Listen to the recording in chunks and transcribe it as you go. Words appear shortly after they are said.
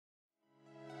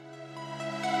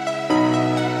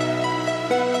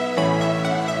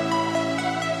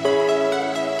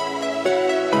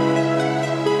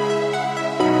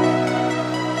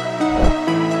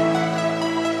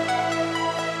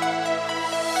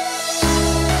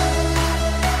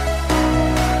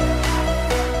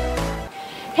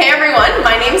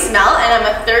Mel, and I'm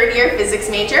a third-year physics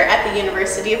major at the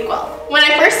University of Guelph. When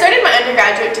I first started my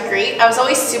undergraduate degree, I was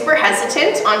always super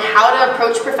hesitant on how to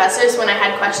approach professors when I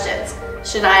had questions.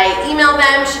 Should I email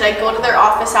them? Should I go to their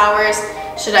office hours?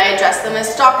 Should I address them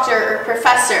as doctor or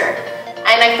professor?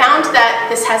 And I found that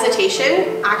this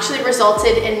hesitation actually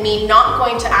resulted in me not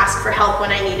going to ask for help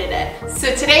when I needed it.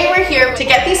 So today we're here to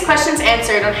get these questions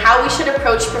answered on how we should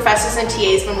approach professors and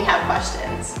TAs when we have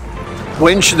questions.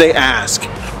 When should they ask?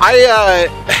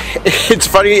 It's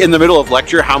funny in the middle of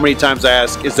lecture how many times I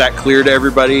ask, is that clear to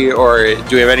everybody, or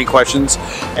do we have any questions?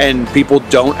 And people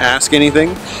don't ask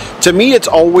anything. To me, it's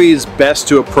always best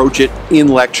to approach it in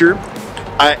lecture.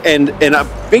 And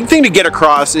a big thing to get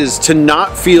across is to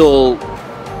not feel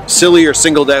silly or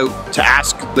singled out to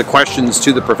ask the questions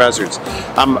to the professors.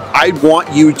 I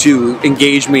want you to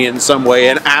engage me in some way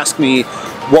and ask me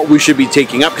what we should be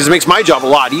taking up, because it makes my job a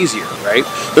lot easier, right?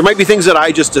 There might be things that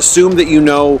I just assume that you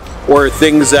know, or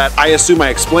things that I assume I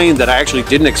explained that I actually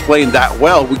didn't explain that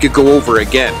well. We could go over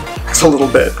again. It's a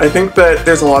little bit. I think that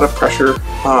there's a lot of pressure.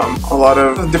 A lot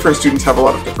of different students have a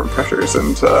lot of different pressures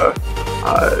and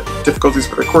difficulties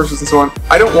with their courses and so on.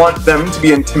 I don't want them to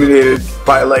be intimidated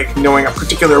by knowing a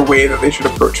particular way that they should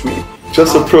approach me.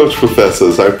 Just approach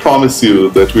professors. I promise you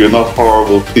that we are not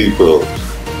horrible people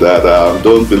that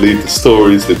don't believe the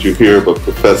stories that you hear about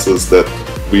professors that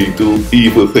we do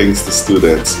evil things to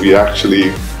students. We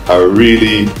actually are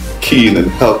really keen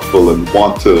and helpful and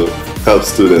want to help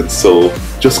students. So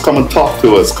just come and talk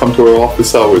to us, come to our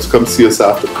office hours, come see us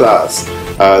after class.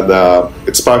 And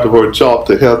it's part of our job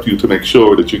to help you to make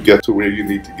sure that you get to where you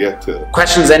need to get to.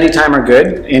 Questions anytime are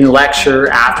good. In lecture,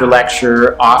 after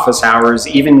lecture, office hours,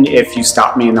 even if you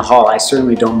stop me in the hall, I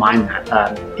certainly don't mind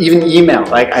that. Even email,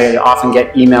 I often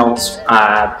get emails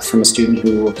from a student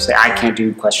who will say, I can't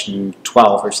do question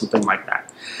 12 or something like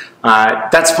that.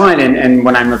 That's fine, and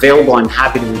when I'm available, I'm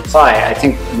happy to reply. I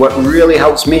think what really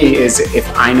helps me is if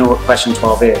I know what question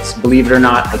 12 is. Believe it or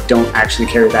not, I don't actually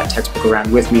carry that textbook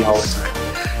around with me all the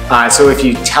time. So if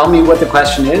you tell me what the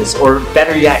question is, or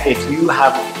better yet, if you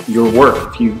have your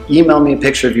work, if you email me a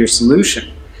picture of your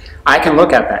solution, I can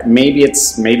look at that. Maybe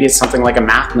it's something like a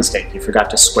math mistake. You forgot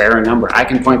to square a number. I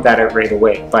can point that out right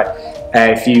away. But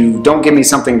if you don't give me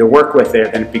something to work with there,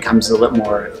 then it becomes a little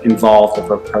more involved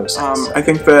of a process. I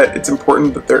think that it's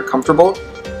important that they're comfortable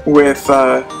with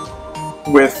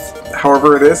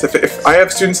however it is. If I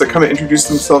have students that come and introduce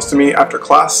themselves to me after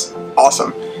class,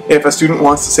 awesome. If a student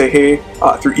wants to say hey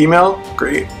through email,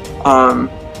 great.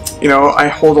 You know, I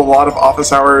hold a lot of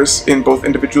office hours in both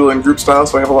individual and group style,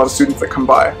 so I have a lot of students that come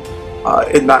by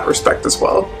in that respect as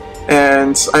well.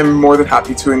 And I'm more than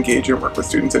happy to engage and work with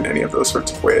students in any of those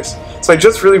sorts of ways. So I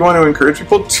just really want to encourage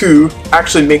people to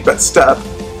actually make that step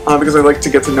because I like to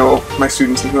get to know my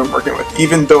students and who I'm working with,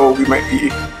 even though we might be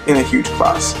in a huge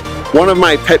class. One of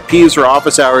my pet peeves for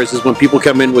office hours is when people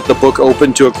come in with the book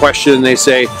open to a question and they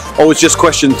say, oh, it's just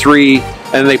question 3,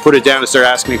 and they put it down and start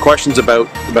asking me questions about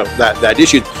that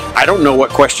issue. I don't know what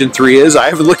question 3 is. I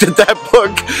haven't looked at that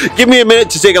book. Give me a minute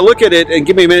to take a look at it, and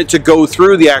give me a minute to go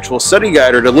through the actual study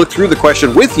guide or to look through the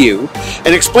question with you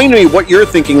and explain to me what you're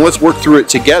thinking. Let's work through it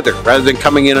together rather than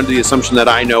coming in under the assumption that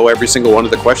I know every single one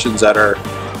of the questions that are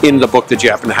in the book that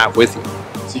you happen to have with you.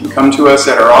 So you can come to us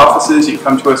at our offices, you can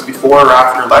come to us before or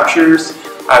after lectures.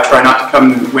 Try not to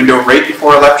come in the window right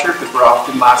before a lecture because we're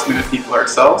often last minute people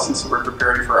ourselves, and so we're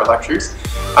preparing for our lectures.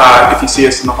 If you see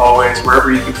us in the hallways,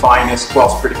 wherever you can find us,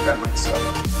 Guelph's pretty friendly.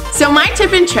 So my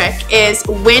tip and trick is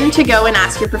when to go and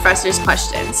ask your professors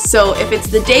questions. So if it's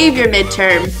the day of your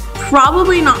midterm,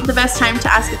 probably not the best time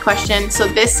to ask a question, so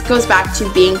this goes back to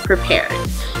being prepared.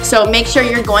 So make sure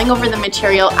you're going over the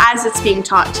material as it's being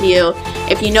taught to you.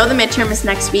 If you know the midterm is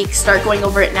next week, start going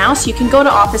over it now so you can go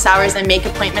to office hours and make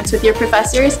appointments with your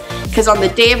professors, because on the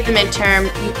day of the midterm,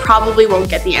 you probably won't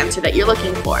get the answer that you're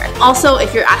looking for. Also,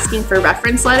 if you're asking for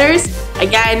reference letters,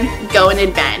 again, go in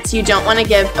advance. You don't want to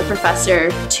give a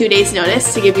professor 2 days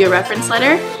notice to give you a reference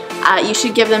letter. You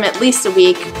should give them at least a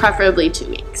week, preferably 2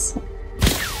 weeks.